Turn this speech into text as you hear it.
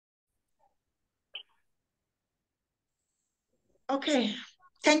Okay.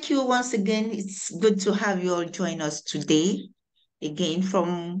 Thank you once again. It's good to have you all join us today, again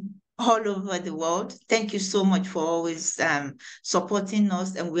from all over the world. Thank you so much for always supporting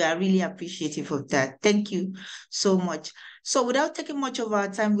us, and we are really appreciative of that. Thank you so much. So, without taking much of our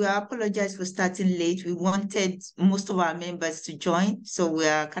time, we apologize for starting late. We wanted most of our members to join, so we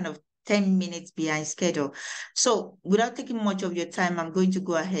are kind of 10 minutes behind schedule. So, without taking much of your time, I'm going to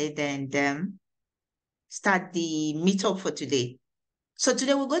go ahead and start the meetup for today. So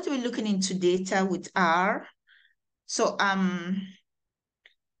today we're going to be looking into data with R. So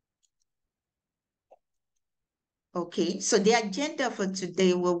okay, so the agenda for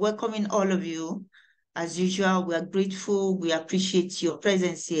today, we're welcoming all of you. As usual, we are grateful. We appreciate your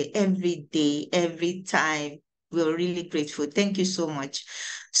presence here every day, every time. We're really grateful. Thank you so much.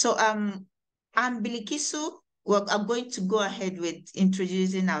 So I'm Bilikisu. Well, I'm going to go ahead with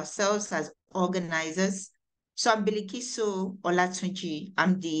introducing ourselves as organizers. So I'm Bilikisu Olatunji.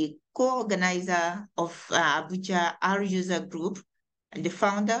 I'm the co-organizer of Abuja R User Group and the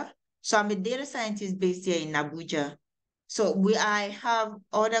founder. So I'm a data scientist based here in Abuja. So I have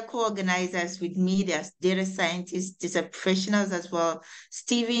other co-organizers with me. There's data scientists, data professionals as well.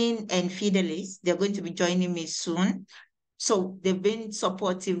 Stephen and Fidelis, they're going to be joining me soon. So they've been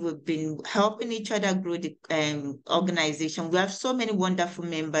supportive. We've been helping each other grow the organization. We have so many wonderful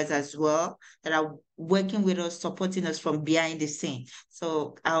members as well that are working with us, supporting us from behind the scene.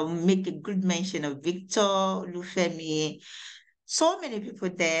 So I'll make a good mention of Victor, Lufemi, so many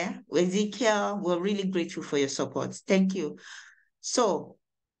people there. Ezekiel, we're really grateful for your support. Thank you. So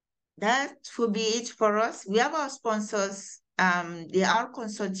that will be it for us. We have our sponsors. The R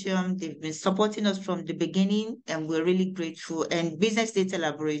Consortium, they've been supporting us from the beginning, and we're really grateful. And Business Data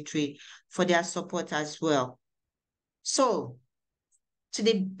Laboratory for their support as well. So, to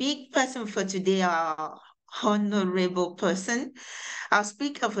the big person for today, our honorable person, our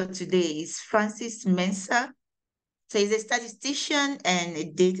speaker for today is Francis Mensah. So he's a statistician and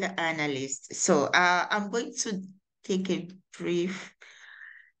a data analyst. So I'm going to take a brief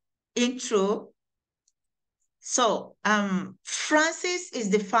intro. So Francis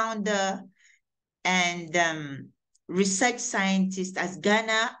is the founder and research scientist at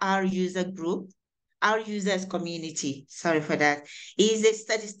Ghana R User Group, R Users Community. Sorry for that. He is a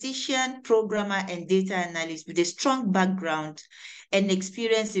statistician, programmer, and data analyst with a strong background and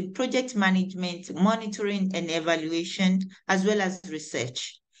experience in project management, monitoring, and evaluation, as well as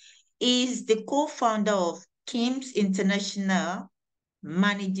research. He is the co-founder of Kim's International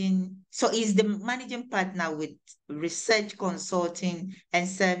so he's the managing partner with research consulting and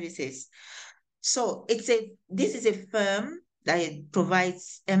services. So this is a firm that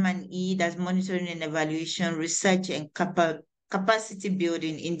provides M&E, that's monitoring and evaluation, research and capacity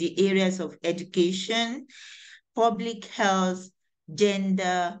building in the areas of education, public health,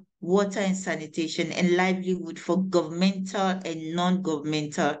 gender, water and sanitation, and livelihood for governmental and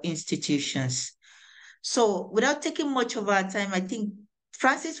non-governmental institutions. So without taking much of our time, I think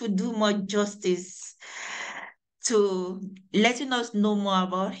Francis would do more justice to letting us know more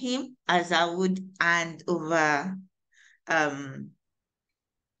about him, as I would hand over the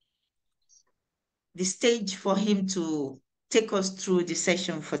stage for him to take us through the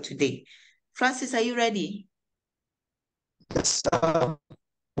session for today. Francis, are you ready? Yes, well,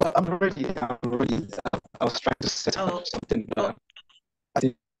 I'm ready. I was trying to set up something. I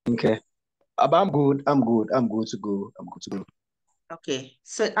think I'm good. I'm good to go. Okay,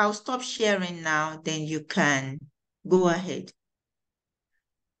 so I'll stop sharing now, then you can go ahead.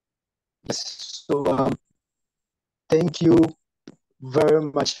 Yes, so thank you very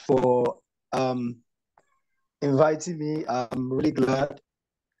much for inviting me. I'm really glad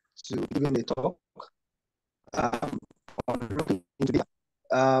to give me a talk. I'm looking into it.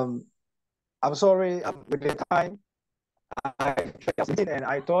 I'm sorry with the time. And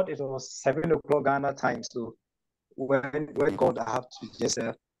I thought it was 7 o'clock Ghana time. So when God, I have to just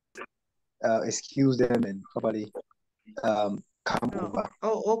excuse them and probably come over.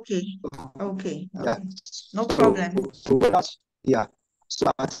 Oh, okay. Okay. Yeah. No problem. So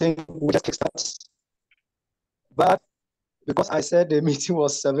I think we just kickstart. But because I said the meeting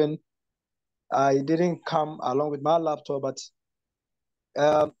was 7, I didn't come along with my laptop, but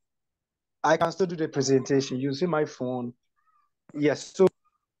I can still do the presentation using my phone. Yes. So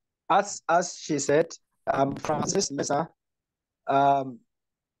as she said, I'm Francis Mensah,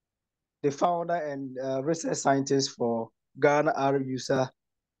 the founder and research scientist for Ghana R User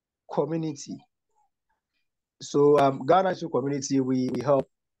Community. So Ghana User Community, we help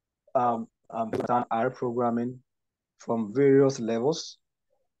R programming from various levels,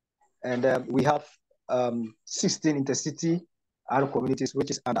 and we have 16 intercity R communities,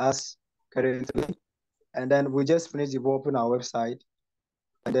 which is under us currently. And then we just finished developing our website.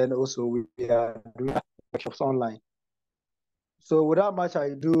 And then also we are doing workshops online. So without much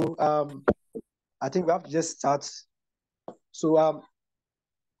ado, I think we have to just start. So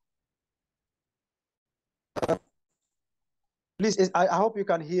please, I hope you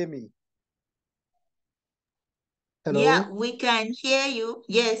can hear me. Hello? Yeah, we can hear you.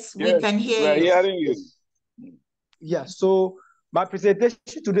 Yes, we can hear you. We're hearing you. Yeah, so my presentation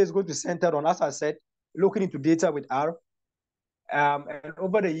today is going to center on, as I said, looking into data with R. And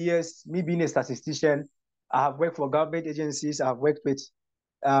over the years, me being a statistician, I have worked for government agencies, I have worked with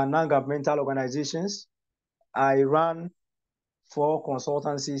non-governmental organizations. I ran 4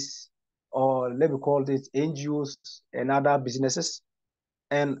 consultancies, or let me call it NGOs and other businesses.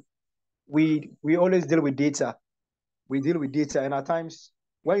 And we always deal with data. We deal with data, and at times,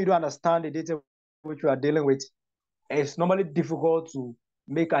 when you don't understand the data which you are dealing with, it's normally difficult to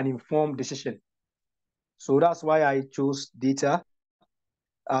make an informed decision. So that's why I chose data,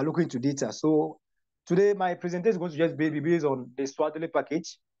 looking into data. So today my presentation is going to just be based on the Swadley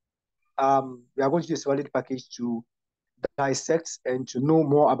package. We are going to use the Swadley package to dissect and to know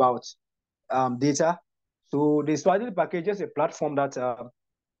more about data. So the Swadley package is a platform that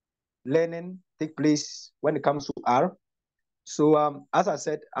learning take place when it comes to R. So as I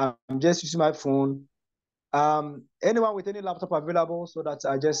said, I'm just using my phone. Anyone with any laptop available, so that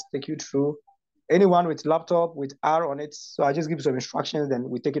I just take you through. Anyone with laptop with R on it, so I just give you some instructions, then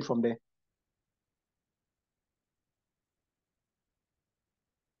we take it from there.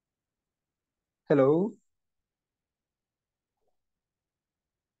 Hello?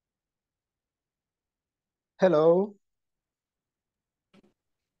 Hello?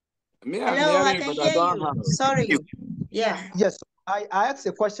 Hello, I can hear you. Sorry. Yeah. Yes, I asked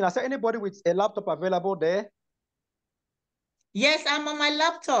a question. I said, anybody with a laptop available there? Yes, I'm on my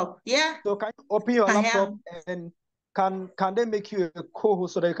laptop. Yeah. So can you open your laptop and can they make you a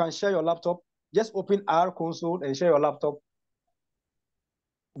co-host so that you can share your laptop? Just open our console and share your laptop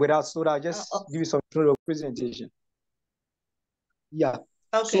with us, so that I just give you some sort of presentation. Yeah.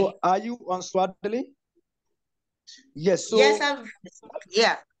 Okay. So are you on Swadley? Yes. So yes,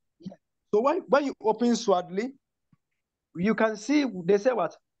 yeah. So when you open Swadley, you can see they say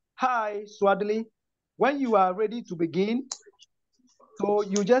what? Hi, Swadley. When you are ready to begin, so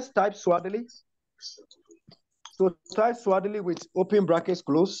you just type Swadley. So type Swadley with open brackets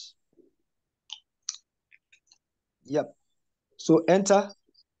close. Yep. So enter.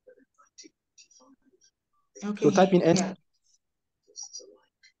 Okay. So type in enter. Yeah.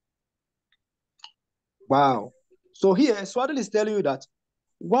 Wow. So here, Swadley is telling you that,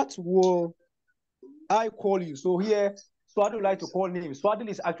 what will I call you? So here, Swadley would like to call names. Swadley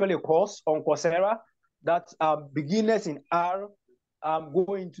is actually a course on Coursera that beginners in R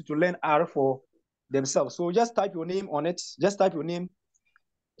going to learn R for themselves. So just type your name on it. Just type your name.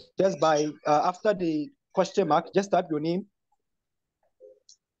 Just by after the question mark, just type your name.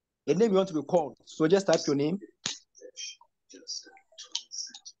 A name you want to be called. So just type your name.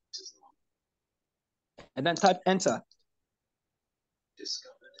 And then type enter.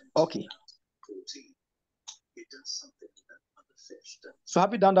 Okay. So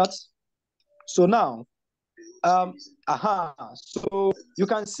have you done that? So now, so you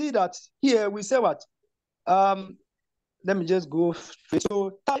can see that here we say what? Let me just go.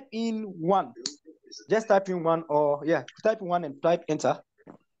 So type in 1. Just type in 1, or yeah, type 1 and type enter.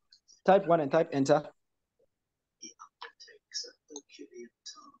 Type 1 and type enter.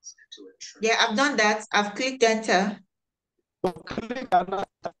 Yeah, I've done that. I've clicked enter. So click another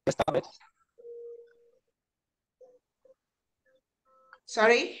tab.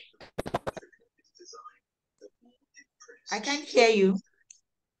 Sorry? I can't hear you.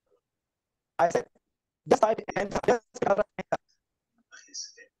 I said, just type enter. Just enter.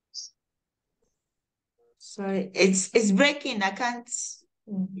 Sorry, it's breaking. I can't.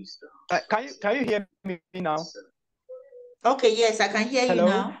 Can you hear me now? Okay, yes, I can hear you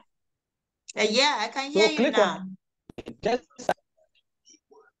now. Yeah, I can hear you now. Just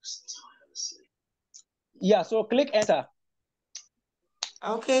yeah, so click enter.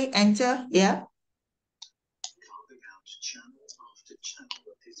 Okay, enter. Yeah.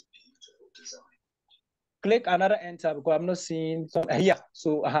 Click another enter, because I'm not seeing some. Yeah.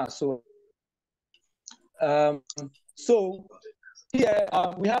 So so here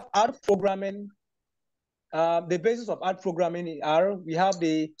we have R programming. The basis of R programming in R, we have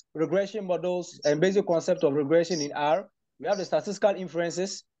the regression models and basic concept of regression in R. We have the statistical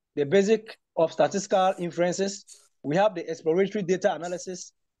inferences, the basic of statistical inferences. We have the exploratory data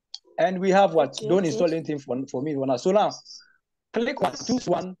analysis, and we have what? Don't install anything for me. So now, Click on choose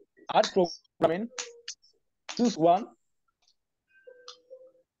one, add programming. Choose one.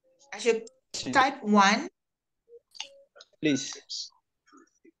 I should type one. Please.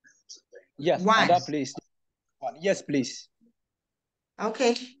 Yes, One. on that place. One. Yes, please.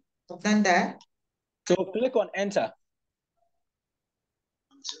 Okay, I've done that. So click on enter.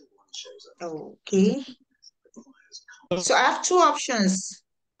 Okay. So I have two options.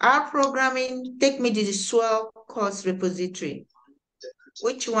 R programming, take me to the Swell course repository.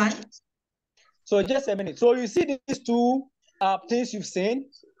 Which one? So just a minute. So you see these two things you've seen.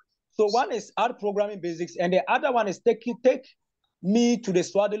 So one is R programming basics, and the other one is take me to the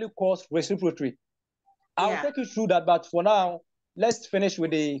Swadili course repository. I'll take you through that, but for now, let's finish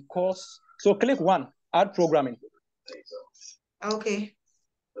with the course. So click one, add programming. Okay.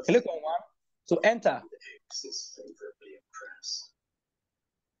 Click on one. So enter.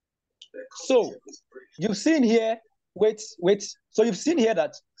 So you've seen here, wait. So you've seen here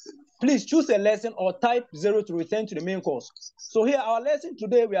that please choose a lesson or type 0 to return to the main course. So here, our lesson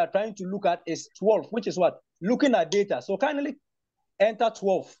today we are trying to look at is 12, which is what? Looking at data. So kindly enter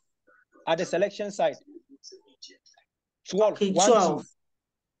 12 at the selection side. 12. Okay, 12.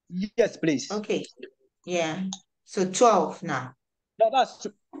 Yes, please. Okay. Yeah. So 12 now. No, that's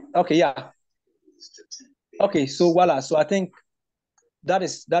okay. Yeah. Okay. So voila. So I think that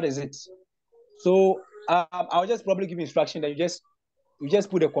is it. So I'll just probably give instruction that you just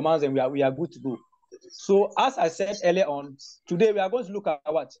put the commands and we are good to go. So as I said earlier on, today we are going to look at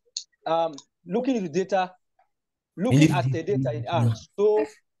what? Looking into data, looking at the data in R. So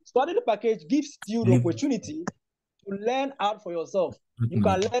study the package gives you the opportunity to learn R for yourself. You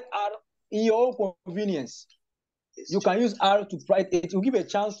can learn R in your own convenience. You can use R to practice. It will give a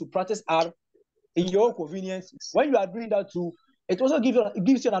chance to practice R in your own convenience. When you are doing that too, it also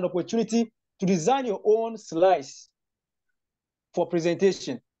gives you an opportunity to design your own slides for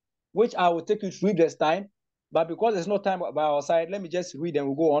presentation, which I will take you through this time. But because there's no time by our side, let me just read and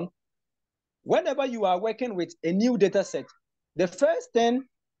we'll go on. Whenever you are working with a new data set, the first thing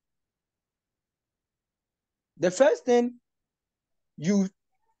you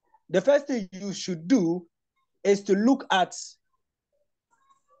should do is to look at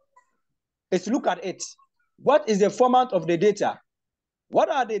it. What is the format of the data? What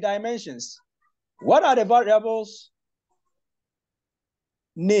are the dimensions? What are the variables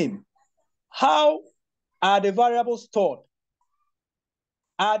name? How are the variables stored?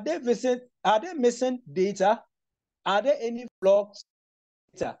 Are they missing data? Are there any flux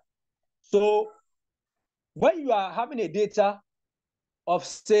data? So when you are having a data of,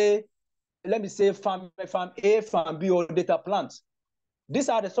 say, let me say farm A, farm B, or data plants, these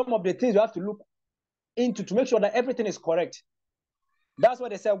are some of the things you have to look into to make sure that everything is correct. That's why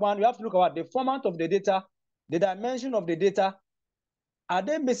they said, one, you have to look at the format of the data, the dimension of the data. Are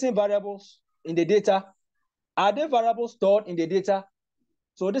there missing variables in the data? Are there variables stored in the data?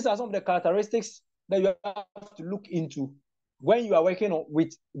 So these are some of the characteristics that you have to look into when you are working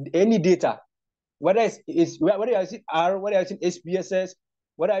with any data, whether whether you're using R, whether you're using SPSS,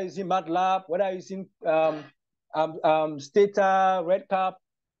 whether you're using MATLAB, whether you're using Stata, RedCap,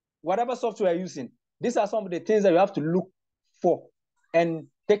 whatever software you're using. These are some of the things that you have to look for and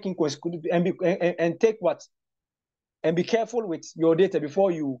take in and take what and be careful with your data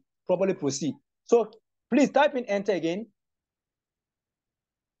before you probably proceed. So please type in enter again.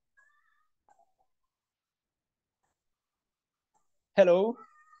 Hello.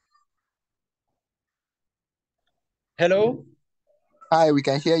 Hello. Hi, we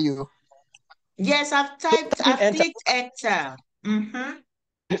can hear you. Yes, I've clicked enter. Mm-hmm.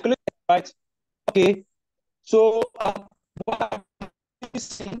 You click right. Okay. So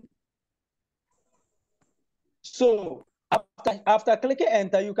so after clicking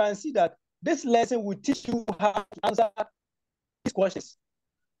enter, you can see that this lesson will teach you how to answer these questions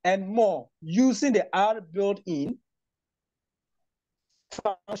and more using the R built-in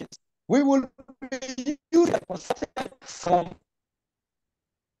functions. We will use the construction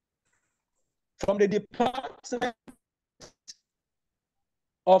from the Department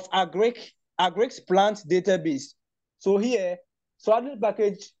of Agrics Plant Database. So here, Swadil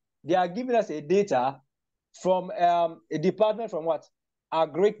package, they are giving us a data from a department from what?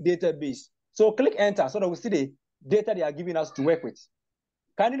 Agric Database. So click enter so that we see the data they are giving us to work with.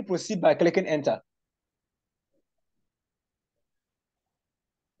 Kindly proceed by clicking enter.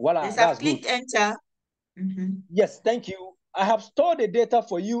 Voila, Yes, that's I've clicked good. enter. Mm-hmm. Yes, thank you. I have stored the data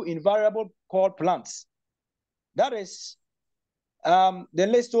for you in variable called plants. That is the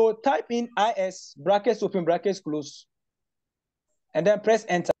list. So type in IS, brackets open, brackets close, and then press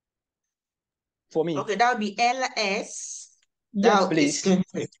enter for me. Okay, that would be LS. Yes, Now it's please. going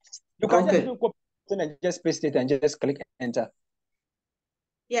to. You can just Okay. do copy and just paste it and just click enter.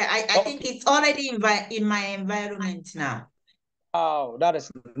 Yeah, I think it's already in my environment now. Wow, that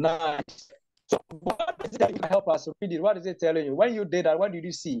is nice. So what is it that you can help us read it? What is it telling you? When you did that, what did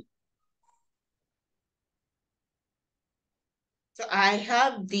you see? So I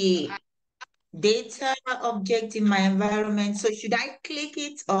have the data object in my environment. So should I click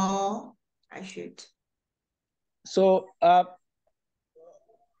it or I should? So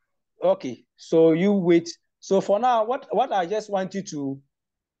okay, so you wait. So for now, what I just want you to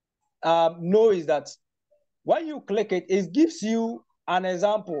know is that when you click it, it gives you an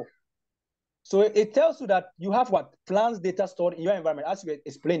example. So it tells you that you have what plants data stored in your environment, as we were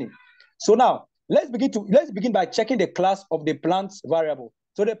explaining. So now let's begin by checking the class of the plant variable.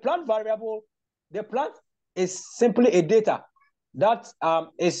 So the plant variable, the plant is simply a data that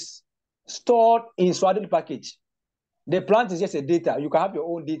is stored in Swaddle package. The plant is just a data. You can have your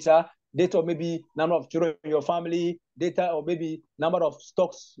own data of maybe number of children in your family, data or maybe number of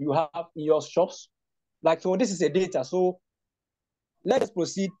stocks you have in your shops. Like, so this is a data. So let us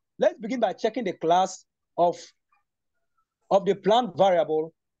proceed. Let's begin by checking the class of the plant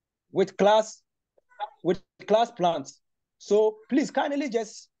variable with class plants. So please kindly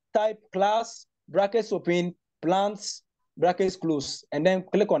just type class brackets open plants brackets close and then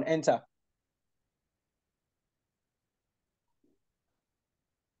click on enter.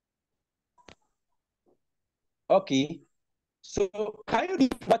 Okay, so can you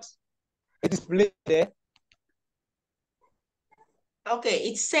read what is displayed there? Okay,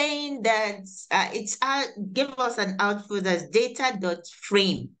 it's saying that it's give us an output as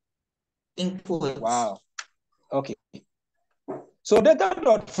data.frame in quotes. Wow. Okay. So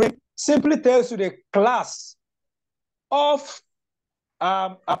data.frame simply tells you the class of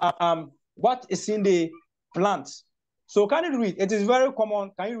what is in the plant. So can you read? It is very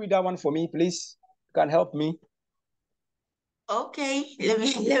common. Can you read that one for me, please? You can help me. Okay, let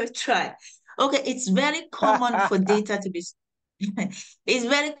me try. Okay, it's very common for data to be it's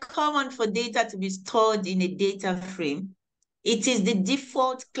very common for data to be stored in a data frame. It is the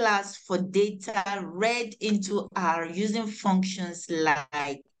default class for data read into R using functions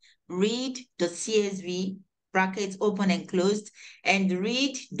like read.csv, brackets open and closed, and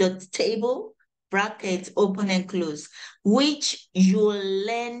read.table, brackets open and closed, which you'll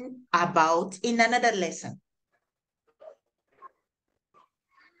learn about in another lesson.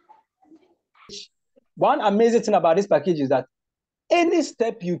 One amazing thing about this package is that any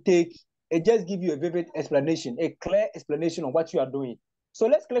step you take, it just gives you a vivid explanation, a clear explanation of what you are doing. So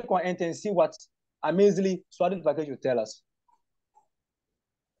let's click on enter and see what amazingly Swaddle package will tell us.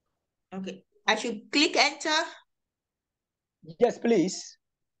 Okay, I should click enter. Yes, please.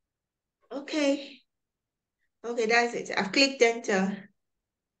 Okay. Okay, that's it. I've clicked enter.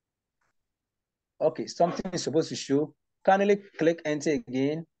 Okay, something is supposed to show. Kindly click enter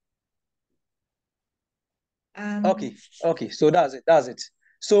again. Okay, so that's it.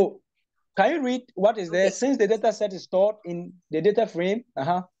 So can you read what is there? Since the data set is stored in the data frame,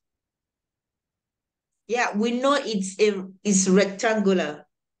 Yeah, we know it's rectangular.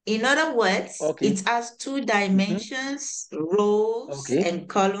 In other words, it has two dimensions, rows and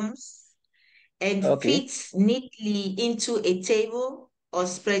columns, and fits neatly into a table or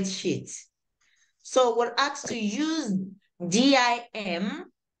spreadsheet. So we're asked to use DIM,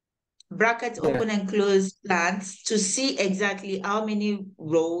 brackets open and close plants, to see exactly how many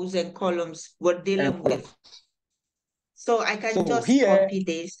rows and columns we're dealing with. So I can just copy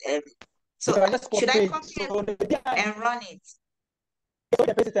this. So should I copy it and run it? So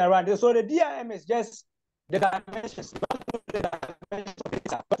the DIM is just the dimensions. You want to know the dimensions of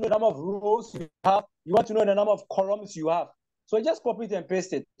data. You want to know the number of rows you have. You want to know the number of columns you have. So just copy it and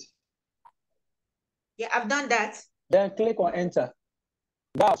paste it. Yeah, I've done that. Then click on enter.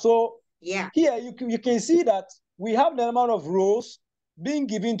 Now, so yeah, here you can see that we have the amount of rows being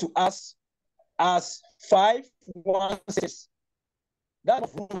given to us as 516.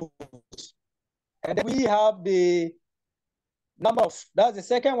 That's rows. And then we have the number of, that's the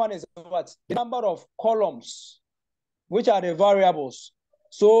second one is what? The number of columns, which are the variables.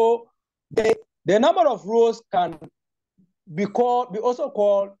 So the number of rows can be also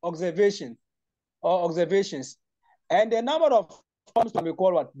called observation or observations. And the number of columns can be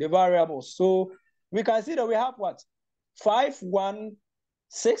called what? The variables. So we can see that we have what?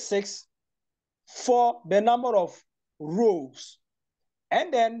 5166 for the number of rows.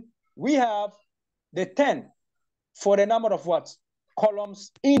 And then we have the 10 for the number of what?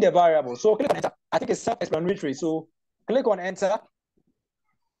 Columns in the variable. So click on enter. I think it's self-explanatory. So click on enter.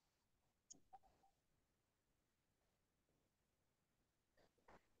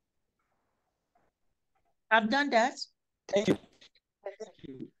 I've done that. Thank you. Thank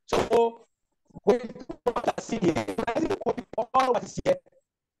you. So with what I see here, all what is here,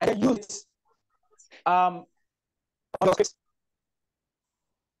 and use it on your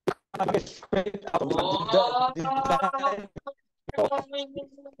script.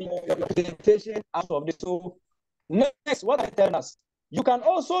 Presentation out of this. So next, what I tell us, you can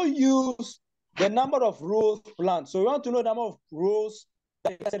also use the number of rows planned. So you want to know the number of rows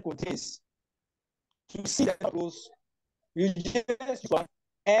that the dataset contains. To see the rows, you just use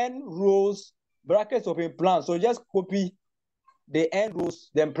n rows brackets open plans. So just copy the n rows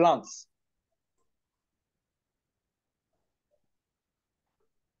then plans.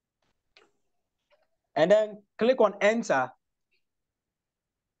 And then click on enter.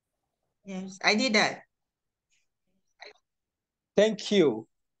 Yes, I did that. Thank you.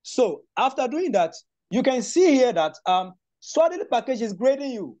 So after doing that, you can see here that sorted package is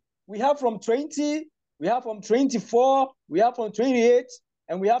grading you. We have from 20, we have from 24, we have from 28,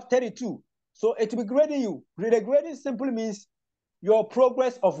 and we have 32. So it will be grading you. The grading simply means your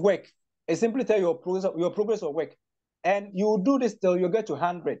progress of work. It simply tells your progress of work. And you do this till you get to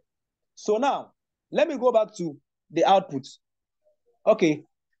 100. So now, let me go back to the output. Okay,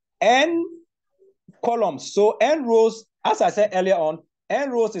 n columns. So n rows, as I said earlier on, n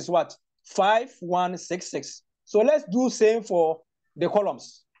rows is what? 5166. So let's do same for the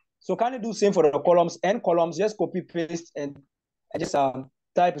columns. So can you do same for the columns? N columns, just copy, paste, and just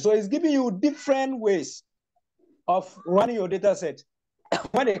type. So it's giving you different ways of running your data set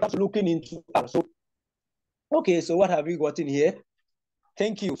when it comes to looking into R. So, okay, so what have we gotten here?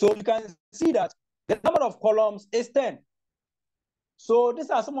 Thank you. So you can see that the number of columns is 10. So these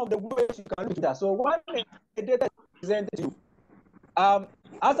are some of the ways you can look at that. So when the data is presented to you,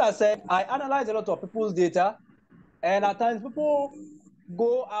 as I said, I analyze a lot of people's data, and at times people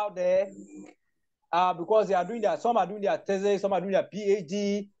go out there because they are doing their, some are doing their thesis, some are doing their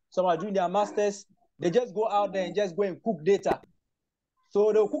PhD, some are doing their masters. They just go out there and just go and cook data.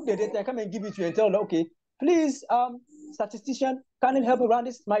 So they'll cook the data and come and give it to you and tell them, okay, please, statistician, can you help me run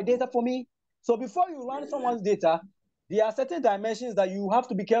my data for me? So before you run someone's data, there are certain dimensions that you have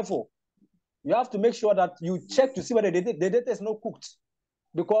to be careful. You have to make sure that you check to see whether the data is not cooked.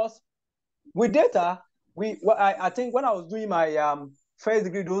 Because with data, I think when I was doing my first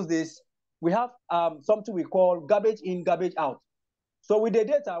degree those days, we have something we call garbage in, garbage out. So with the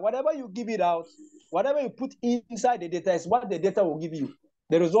data, whatever you give it out, whatever you put inside the data is what the data will give you,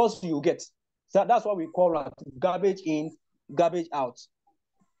 the results you get. So that's what we call that, garbage in, garbage out.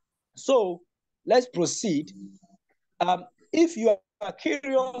 So let's proceed. If you are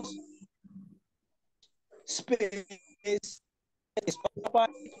curious, space is proper.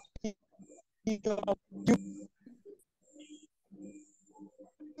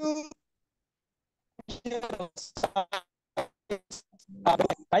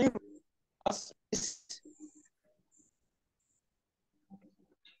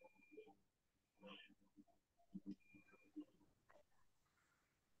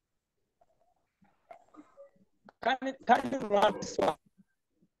 Can you run this one?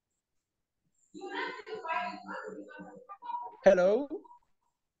 Hello?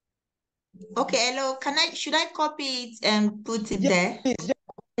 Okay, hello. Should I copy it and put it there? Please,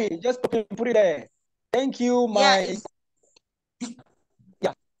 just put it there. Thank you, Yeah.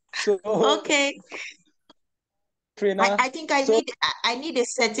 Yeah. So okay. Trainer. I think I need a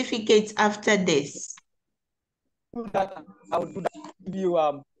certificate after this. I will do that. Give you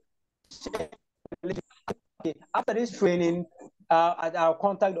after this training, I'll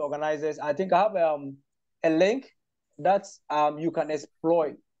contact the organizers. I think I have a link that you can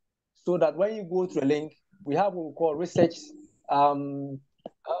exploit, so that when you go to the link, we have what we call research.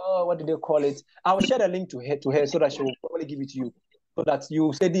 What do they call it? I will share the link to her so that she will probably give it to you, so that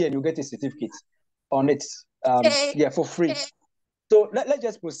you study and you get a certificate on it. Okay. Yeah, for free. So let's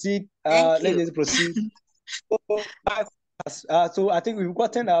just proceed. Let's just proceed. So I think we've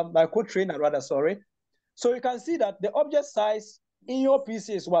gotten my co-trainer rather, sorry. So you can see that the object size in your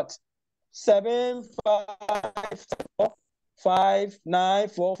PC is what? 7559444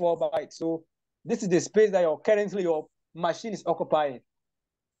 bytes. So this is the space that currently your machine is occupying.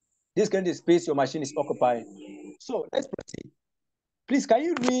 This is currently the space your machine is occupying. So let's proceed. Please, can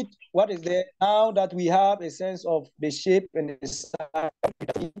you read what is there now that we have a sense of the shape and the size?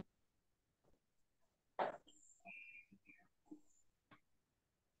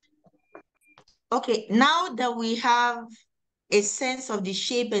 Okay, now that we have a sense of the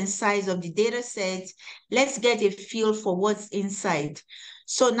shape and size of the data set, let's get a feel for what's inside.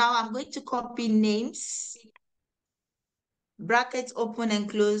 So now I'm going to copy names, brackets open and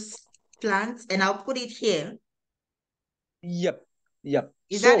close, plants, and I'll put it here. Yep.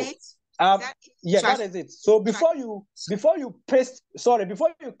 Is that it? Yeah, that is it. So before you paste,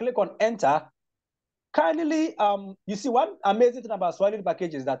 before you click on enter, kindly you see one amazing thing about Swahili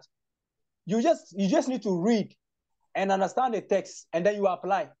package is that you just need to read and understand the text, and then you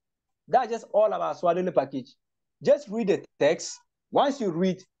apply. That's just all about Swahili package. Just read the text. Once you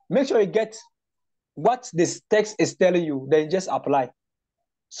read, make sure you get what this text is telling you, then just apply.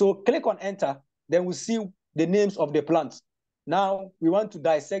 So click on enter, then we'll see the names of the plants. Now we want to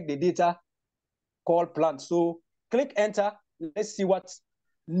dissect the data called plants. So click enter. Let's see what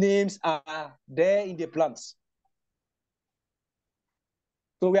names are there in the plants.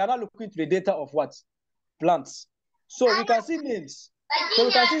 So we are now looking to the data of what? Plants. So we can see names. So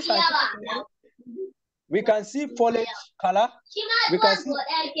we can see scientific name. We can see foliage color. We can see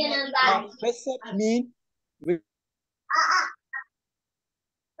percept mean.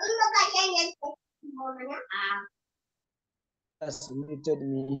 That's muted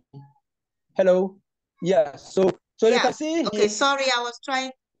me. Hello. Yeah. So yeah. You can see. Okay. Sorry, I was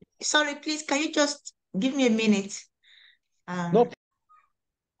trying. Sorry, please. Can you just give me a minute? No.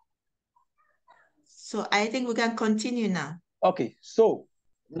 So I think we can continue now. Okay. So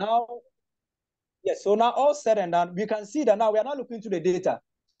now, yes. So now all said and done, we can see that now we are not looking to the data.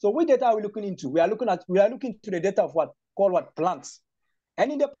 So which data are we looking into? We are looking to the data of what called what plants.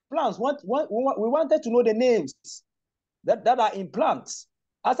 And in the plants, we wanted to know the names that are in plants.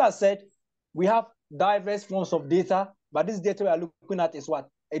 As I said, we have diverse forms of data, but this data we are looking at is what?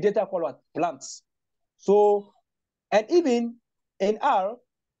 A data called what? Plants. So, and even in R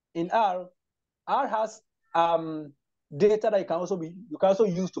has data that you can also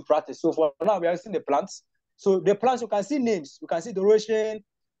use to practice. So for now, we are seeing the plants. So the plants, you can see names, we can see duration,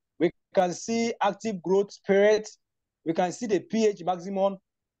 we can see active growth period, we can see the pH maximum,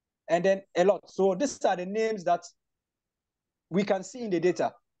 and then a lot. So these are the names that we can see in the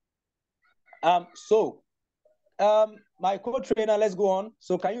data. My co-trainer, let's go on.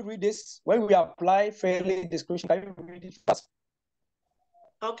 So can you read this? When we apply fairly description, can you read it fast?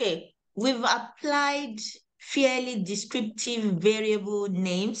 Okay, we've applied fairly descriptive variable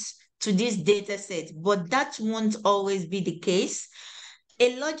names to this data set, but that won't always be the case.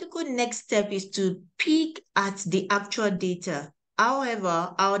 A logical next step is to peek at the actual data.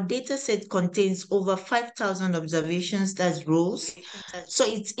 However, our data set contains over 5,000 observations, that's rows. So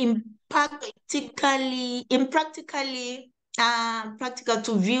it's practical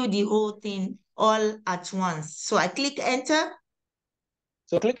to view the whole thing all at once. So I click enter.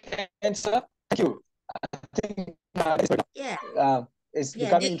 So click enter. Thank you. I think it's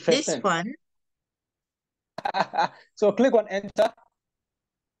becoming interesting. This one. So click on enter.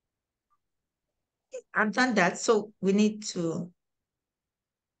 I've done that. So we need to.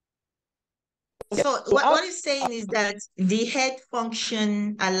 So what it's saying is that the head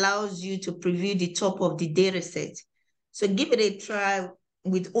function allows you to preview the top of the data set. So give it a try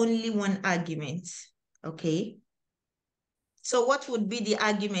with only one argument. Okay. So what would be the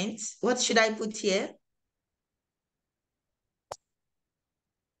argument? What should I put here?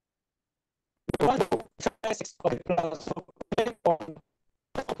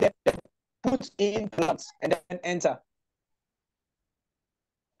 Put in plants and then enter.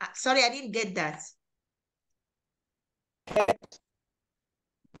 Sorry, I didn't get that.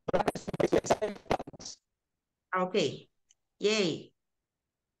 Okay. Yay.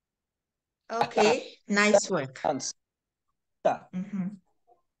 Okay. Nice work. Mm-hmm.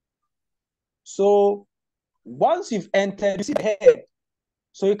 So once you've entered, you see the head.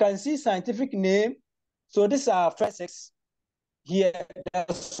 So you can see scientific name. So this is Francis here.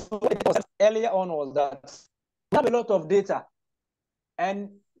 Earlier on was that we have a lot of data. And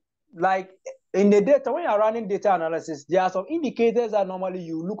like in the data, when you're running data analysis, there are some indicators that normally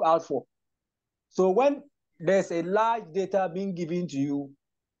you look out for. So when there's a large data being given to you,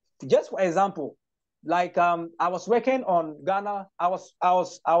 just for example, like I was working on Ghana, I was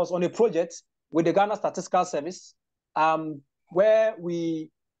on a project with the Ghana Statistical Service, where we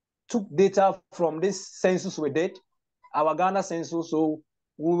took data from this census we did, our Ghana census. So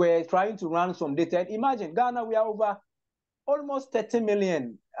we were trying to run some data. And imagine Ghana, we are over almost 30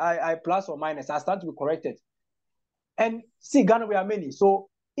 million, I plus or minus. I start to be corrected. And see, Ghana, we are many. So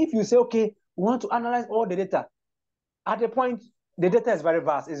if you say, okay, we want to analyze all the data, at the point, the data is very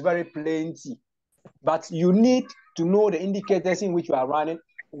vast, it's very plenty, but you need to know the indicators in which you are running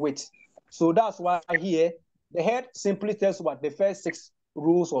with. So that's why here, the head simply tells what the first 6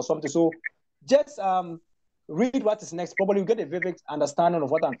 rules or something. So just read what is next. Probably you get a vivid understanding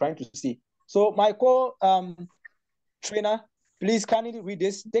of what I'm trying to see. So my co-trainer, Please, can you read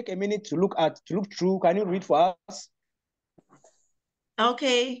this? Take a minute to look through. Can you read for us?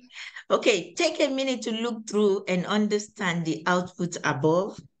 Okay. Okay. Take a minute to look through and understand the output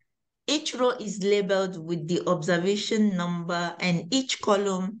above. Each row is labeled with the observation number and each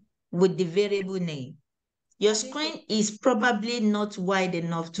column with the variable name. Your screen is probably not wide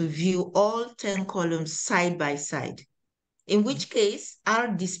enough to view all 10 columns side by side, in which case R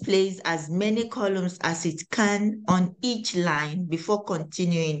displays as many columns as it can on each line before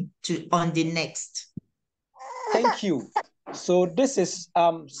continuing on the next. Thank you. So this is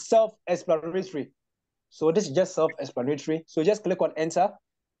self-explanatory. So this is just self-explanatory. So just click on enter.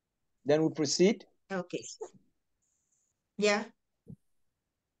 Then we proceed. Okay. Yeah.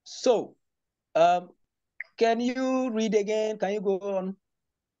 So can you read again? Can you go on?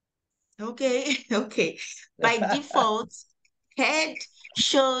 Okay. Okay. By default, head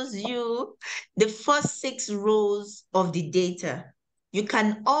shows you the first 6 rows of the data. You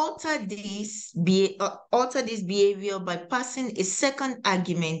can alter this behavior by passing a second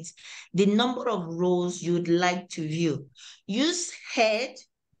argument, the number of rows you'd like to view. Use head,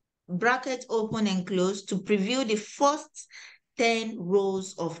 bracket open and close, to preview the first 10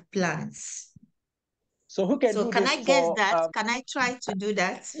 rows of plants. So who can do can this? I guess that? Can I try to do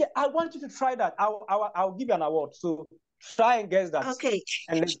that? Yeah, I want you to try that. I'll give you an award. So try and guess that. Okay.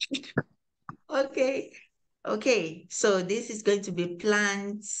 And Okay. Okay. So this is going to be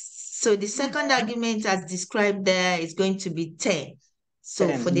plants. So the second argument as described there is going to be 10. So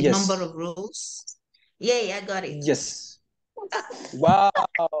 10, for the yes. number of rows. Yay, I got it. Yes. Wow.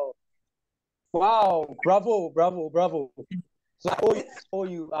 Wow. Bravo, bravo, bravo. So I owe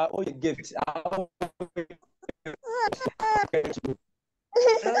you a gift.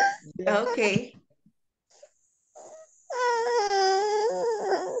 Okay.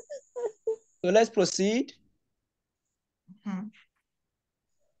 So let's proceed. Mhm.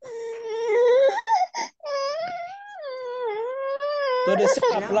 So the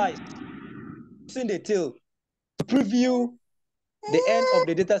same applies. Using the tail to preview the end of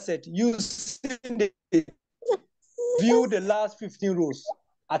the data set, using the view the last 15 rows.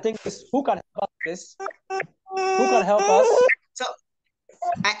 I think who can help us with this? Who can help us? So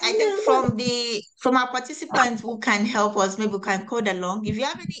I think from our participants who can help us, maybe we can code along. If you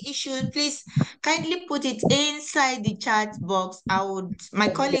have any issues, please kindly put it inside the chat box. My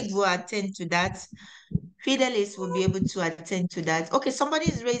colleague will attend to that. Fidelis will be able to attend to that. Okay, somebody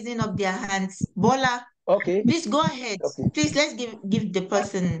is raising up their hands. Bola, Okay. please go ahead. Okay. Please, let's give the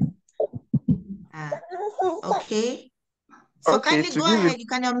person. Okay. So Okay, kindly go ahead. You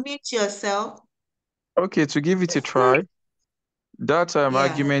can unmute yourself. Okay, to give it a try, that Yeah.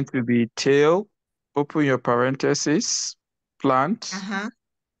 argument will be tail, open your parenthesis, plant,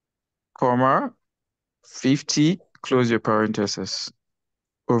 comma, 50, close your parenthesis.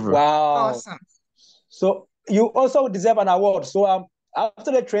 Over. Wow. Awesome. So you also deserve an award. So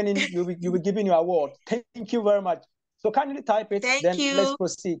after the training, you'll be giving you an award. Thank you very much. So kindly type it. Thank then you. Let's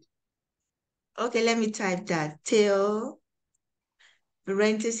proceed. Okay, let me type that. Tail,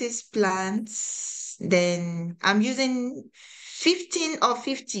 parenthesis, plants. Then I'm using 15 or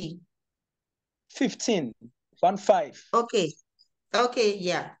 50. 15. 15. Okay. Okay,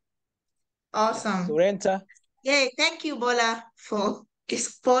 yeah. Awesome. Yeah. So enter. Yay, thank you, Bola, for the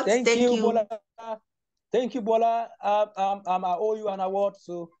support. Thank you, Bola. Thank you, Bola. I owe you an award,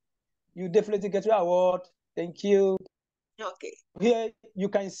 so you definitely get your award. Thank you. Okay. Here you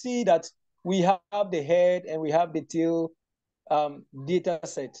can see that we have the head and we have the tail data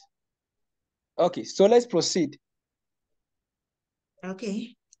set. Okay, so let's proceed.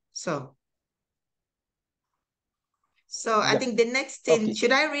 Okay. So I think the next thing,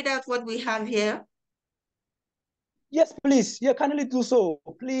 should I read out what we have here? Yes, please. Yeah, kindly do so,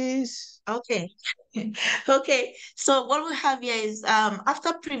 please. Okay. Okay. So what we have here is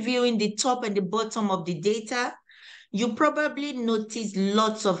after previewing the top and the bottom of the data, you probably notice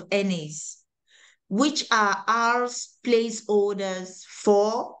lots of NAs, which are R's placeholders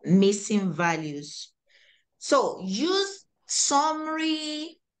for missing values. So use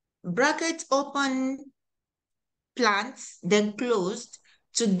summary, bracket open, plants, then closed,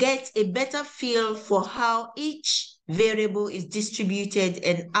 to get a better feel for how each variable is distributed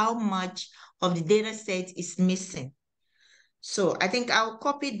and how much of the data set is missing. So I think I'll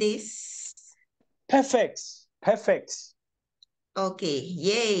copy this. Perfect. Perfect. Okay.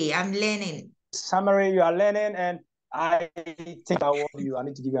 Yay. I'm learning. Summary, you are learning, and I think I want you. I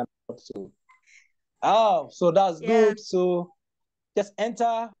need to give you an award. So that's good. So just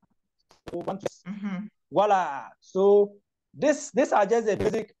enter. Voila. So this are just the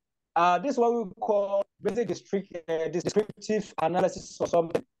basic This is what we call basic descriptive analysis or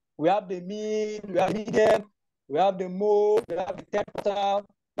something. We have the mean, we have the median, we have the mode, we have the temperature,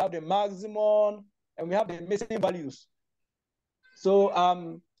 we have the maximum, and we have the missing values. So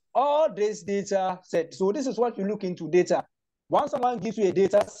all this data set. So this is what you look into data. Once someone gives you a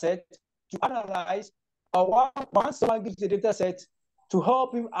data set to analyze, or once someone gives you a data set to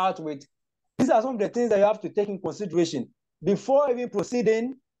help him out with, these are some of the things that you have to take in consideration before even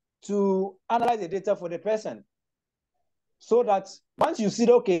proceeding to analyze the data for the person. So that once you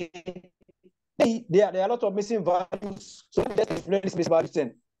see, okay, there are a lot of missing values, so let's explain this missing values.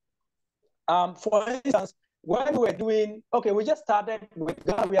 For instance, when we were doing, okay, we just started with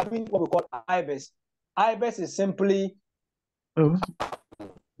Ghana, we are doing what we call IBES. IBES is simply sorry.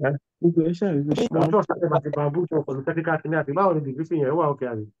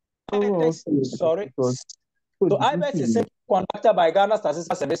 So IBES is simply conducted by Ghana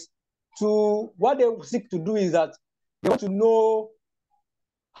Statistical Service. To what they seek to do is that they want to know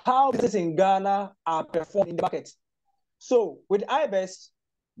how businesses in Ghana are performed in the market. So with IBES,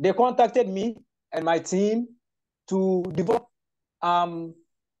 they contacted me and my team to develop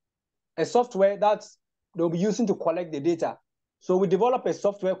a software that they'll be using to collect the data. So we developed a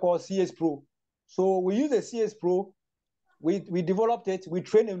software called CS Pro. So we use the CS Pro, we developed it, we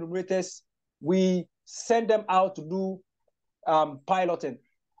train enumerators, we send them out to do piloting.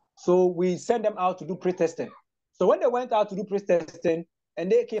 So we send them out to do pre-testing. So when they went out to do pre-testing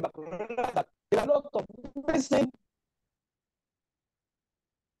and they came back, there are a lot of missing.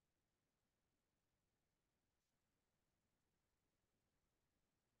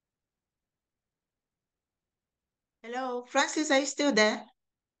 Hello, Francis, are you still there?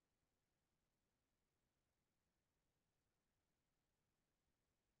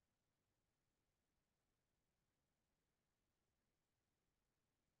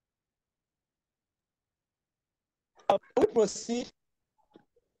 We proceed.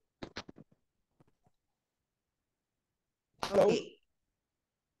 Okay.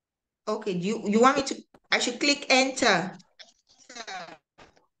 Okay, you want me to, I should click enter?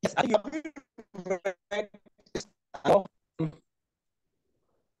 Yes, are you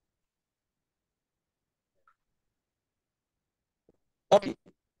okay.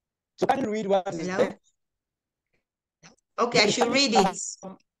 So can you read what is there? Okay, I should read it.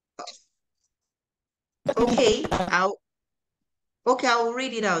 Okay, I'll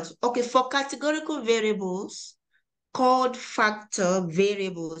read it out. Okay, for categorical variables called factor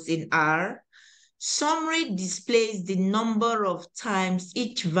variables in R, summary displays the number of times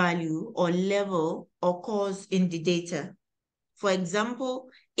each value or level occurs in the data. For example,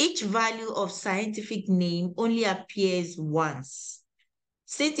 each value of scientific name only appears once,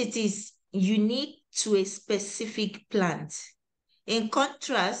 since it is unique to a specific plant. In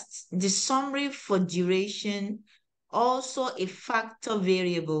contrast, the summary for duration, also a factor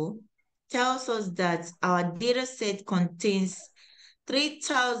variable, tells us that our data set contains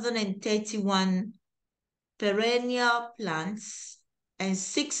 3,031 perennial plants and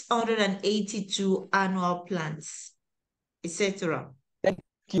 682 annual plants, etc. Thank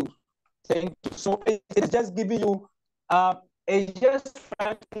you. Thank you. So it's just giving you it's just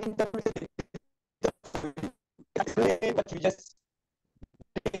explain what you just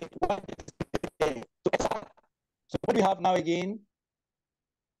did. So what we have now again,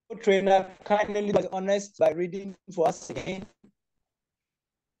 trainer kindly be honest by reading for us again.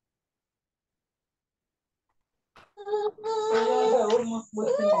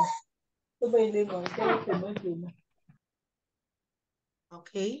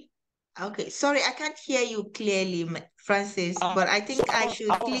 Okay. Okay. Sorry, I can't hear you clearly, Francis, but I think I should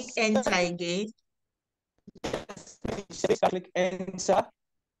click enter again. Click enter.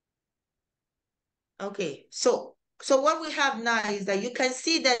 Okay. So what we have now is that you can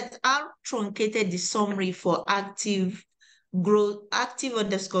see that R truncated the summary for active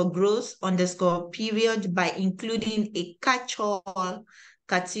underscore growth underscore period by including a catch-all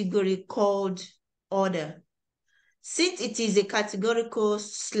category called order. Since it is a categorical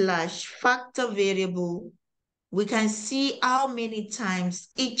 / factor variable, we can see how many times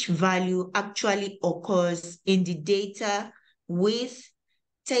each value actually occurs in the data with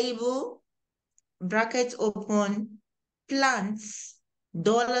table, bracket open, plants,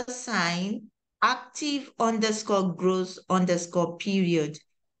 $, active underscore growth underscore period.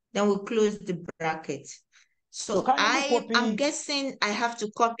 Then we'll close the bracket. So I'm guessing I have to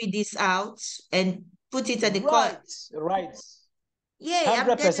copy this out and put it at the right. Yeah,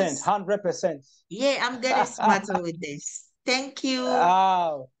 100%, 100%. Yeah, I'm getting smarter with this. Thank you.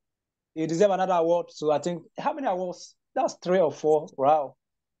 You deserve another award. So I think, how many awards? That's 3 or 4. Wow.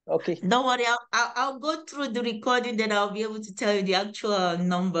 Okay. Don't worry, I'll go through the recording, then I'll be able to tell you the actual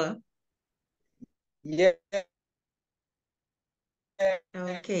number. Yeah.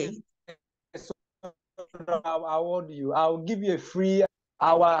 Okay. So I'll give you a free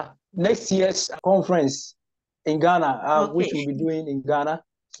our next year's conference in Ghana, Okay. which we'll be doing in Ghana.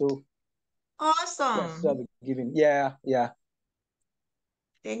 So yes, Awesome. I'll be giving. Yeah.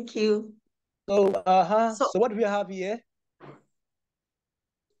 Thank you. So So, so what do we have here?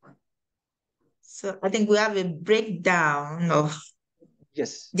 so I think we have a breakdown of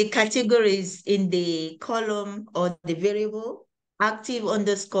Yes. the categories in the column or the variable, active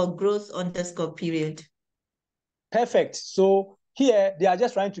underscore growth underscore period. Perfect. So here they are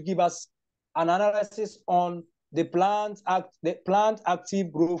just trying to give us an analysis on the plant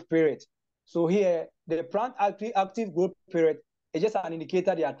active growth period. So here the plant active growth period is just an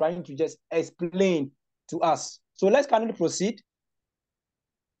indicator they are trying to just explain to us. So let's kindly proceed.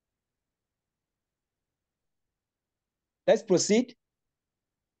 Let's proceed.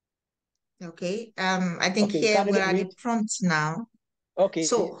 Okay. I think Okay, here can we're you at the read? prompt now. Okay,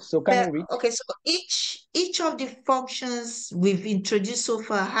 so can you read? Okay, so each of the functions we've introduced so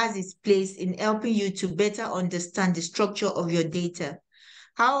far has its place in helping you to better understand the structure of your data.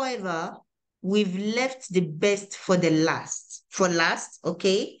 However, we've left the best for last,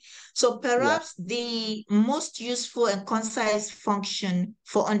 okay? So Yeah. perhaps the most useful and concise function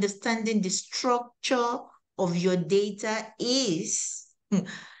for understanding the structure of your data is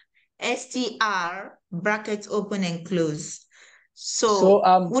str brackets open and close. So So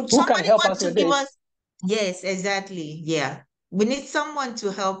would who can somebody help want us to with give this? us? Yes, exactly. Yeah. We need someone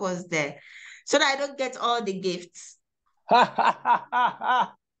to help us there so that I don't get all the gifts. But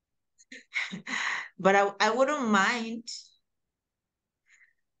I wouldn't mind.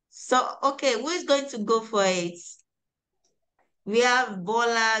 So, okay, who is going to go for it? We have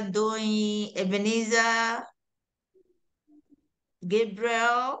Bola, Doi, Ebenezer,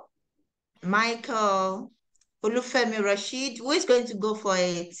 Gabriel, Michael, Olufemi, Rashid. Who is going to go for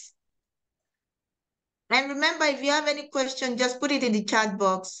it? And remember, if you have any question, just put it in the chat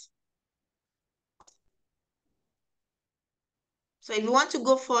box. So if you want to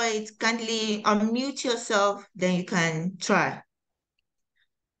go for it, kindly unmute yourself, then you can try.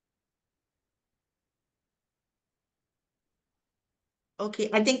 Okay,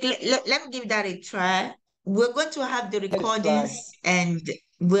 I think let me give that a try. We're going to have the Let's try. recordings and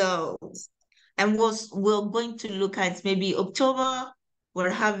we're going to look at maybe October.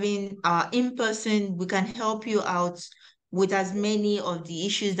 We're having our in-person. We can help you out with as many of the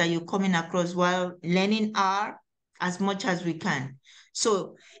issues that you're coming across while learning R as much as we can.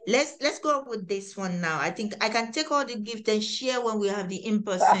 So let's go with this one now. I think I can take all the gifts and share when we have the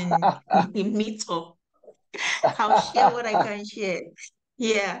in-person meetup. I'll share what I can share.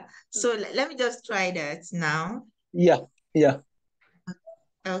 Yeah. So let me just try that now. Yeah.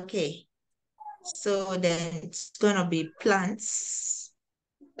 Okay. So then it's gonna be plants.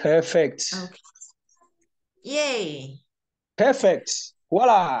 Perfect. Okay. Yay. Perfect.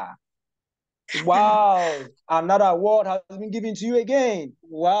 Voila. Wow. Another award has been given to you again.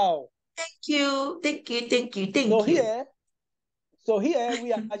 Wow. Thank you. Thank you. Thank you. So Thank you. here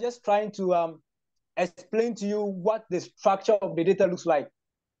we are just trying to explain to you what the structure of the data looks like.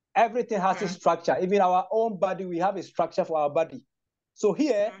 Everything has a structure. Even our own body, we have a structure for our body. So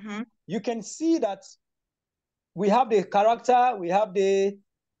here you can see that we have the character, we have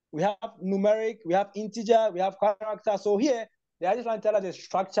numeric, we have integer, we have character. So here they are just trying to tell us the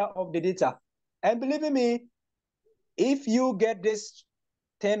structure of the data. And believe me, if you get this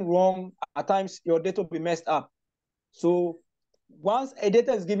thing wrong, at times your data will be messed up. So once a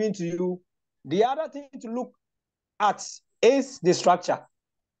data is given to you, the other thing to look at is the structure.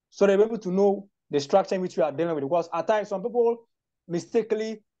 So they're able to know the structure in which we are dealing with. Because at times some people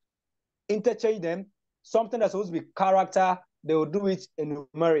mistakenly interchange them. Something that's supposed to be character, they will do it in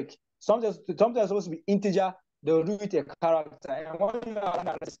numeric. Something that's supposed to be integer, they will do it in character. And when you are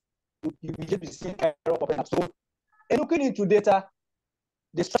analyzing, you just be seeing error popping up. So in looking into data,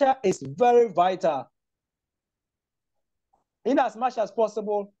 the structure is very vital. In as much as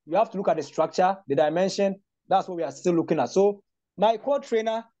possible, you have to look at the structure, the dimension. That's what we are still looking at. So my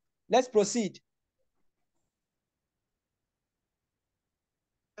co-trainer, let's proceed.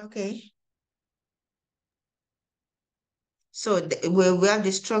 Okay. So we have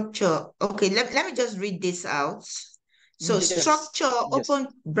the structure. Okay, let me just read this out. So Yes. structure, open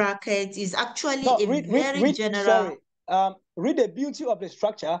bracket, is actually No, a very general. Sorry. Read the beauty of the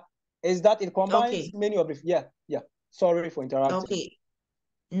structure is that it combines many of the, yeah. Sorry for interrupting. Okay,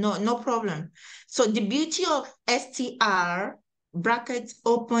 no problem. So the beauty of STR brackets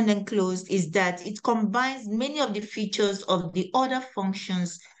open and closed is that it combines many of the features of the other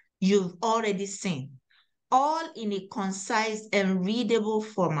functions you've already seen, all in a concise and readable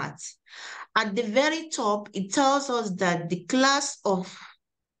format. At the very top, it tells us that the class of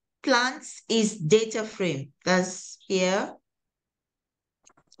plants is data frame. That's here.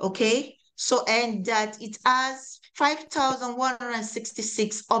 Okay. So, and that it has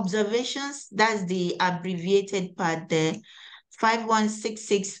 5,166 observations. That's the abbreviated part there.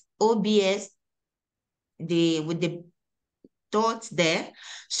 5166 OBS, with the dots there.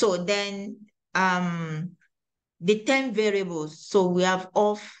 So then the 10 variables. So we have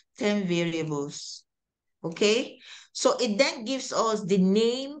off 10 variables. Okay. So it then gives us the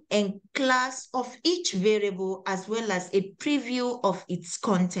name and class of each variable as well as a preview of its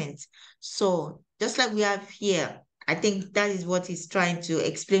content. So just like we have here, I think that is what he's trying to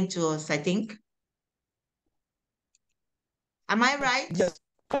explain to us, I think. Am I right? Yes.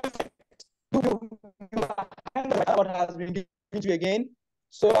 What has been given to you again.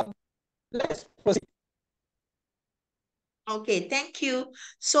 So let's proceed. Okay, thank you.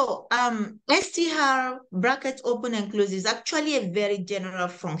 So str bracket open and close is actually a very general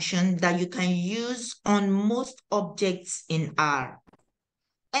function that you can use on most objects in R.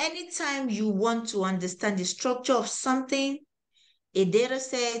 Anytime you want to understand the structure of something, a data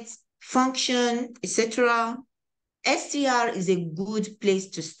set, function, etc., str is a good place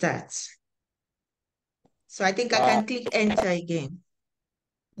to start. So I think I can click enter again.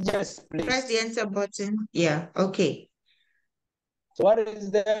 Yes, please. Press the enter button. Yeah, okay. So what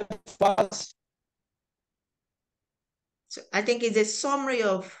is the first? So I think it's a summary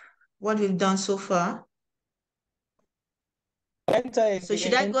of what we've done so far. Enter again. So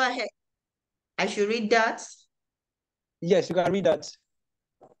should I go ahead? I should read that? Yes, you can read that.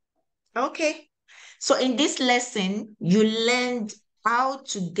 Okay. So in this lesson, you learned how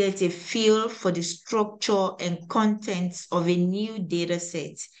to get a feel for the structure and contents of a new data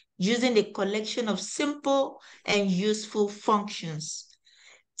set using a collection of simple and useful functions.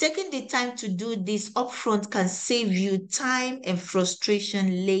 Taking the time to do this upfront can save you time and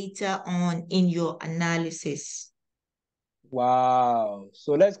frustration later on in your analysis. Wow.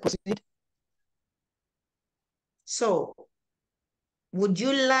 So let's proceed. So, would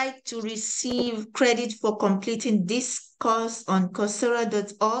you like to receive credit for completing this course on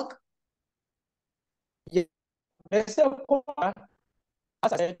Coursera.org? Yes. As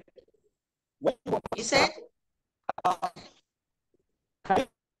I said, You said?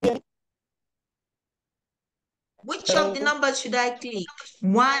 Which of the numbers should I click?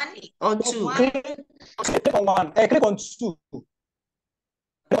 1 or 2? Click on 1. Click on 2.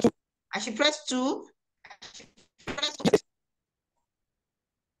 I should press 2.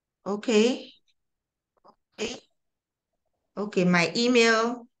 Okay. Okay, my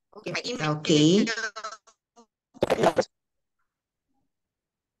email. Okay.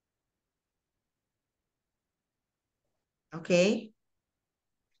 Okay.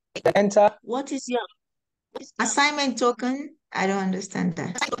 Enter. What is your assignment token? I don't understand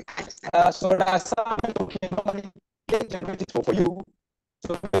that. So the assignment token get generated for you.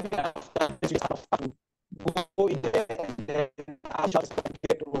 So go in there and then get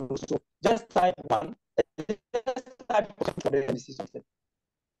so just type 1. Just type for the system.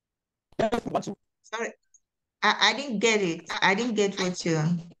 Sorry, I didn't get it. I didn't get what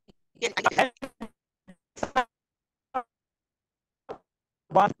you.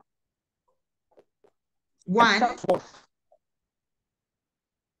 1. 1.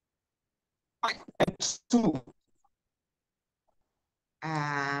 And 2.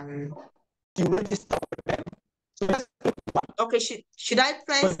 You register with them. So Okay, should I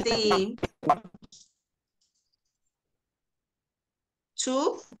press the 1.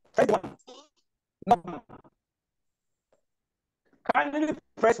 2? Press 1. No. Kindly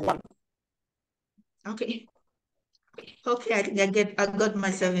press 1. Okay. Okay, I think I got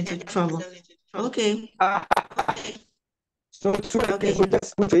myself into trouble. Okay. So 2 again, so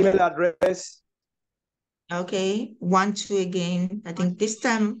just put your email address. Okay. 1, 2 again. I think this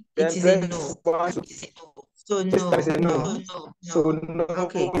time it is a no. 1. So This time is a no. So no.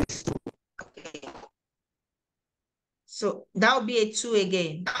 Okay. So that will be a 2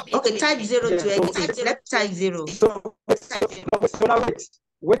 again. Okay, type 0 to exit. Let's type 0. So now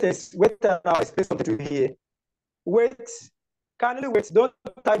wait now I space something to here. Wait, kindly wait, don't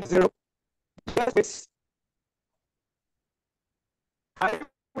type 0. Just wait. Are you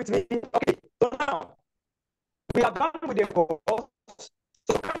with me? Okay, so now we are done with the course.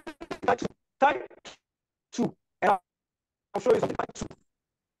 So type 2 and I'll show you something. Type 2.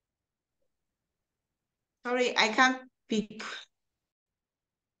 Sorry, I can't pick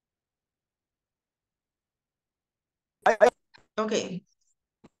Okay.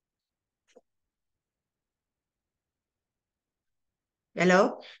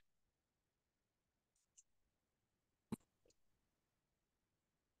 Hello?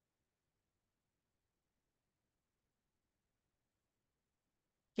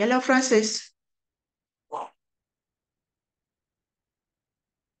 Hello, Francis.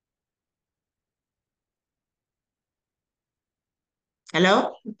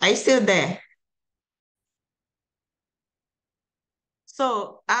 Hello? Are you still there?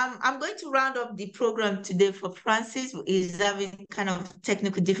 So I'm going to round up the program today for Francis. He's having kind of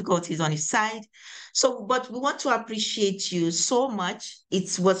technical difficulties on his side. So, but we want to appreciate you so much.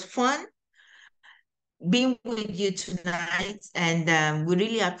 It was fun being with you tonight, and we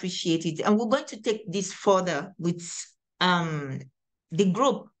really appreciate it. And we're going to take this further with the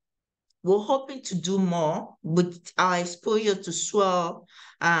group. We're hoping to do more with our exposure to swell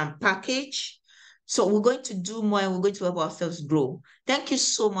package. So we're going to do more and we're going to help ourselves grow. Thank you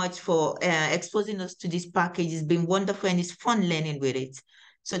so much for exposing us to this package. It's been wonderful and it's fun learning with it.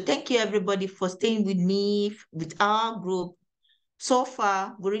 So thank you everybody for staying with me, with our group. So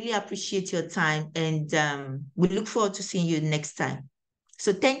far, we really appreciate your time and we look forward to seeing you next time.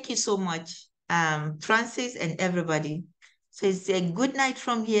 So thank you so much, Francis and everybody. So it's a good night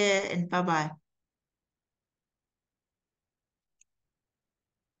from here and bye-bye.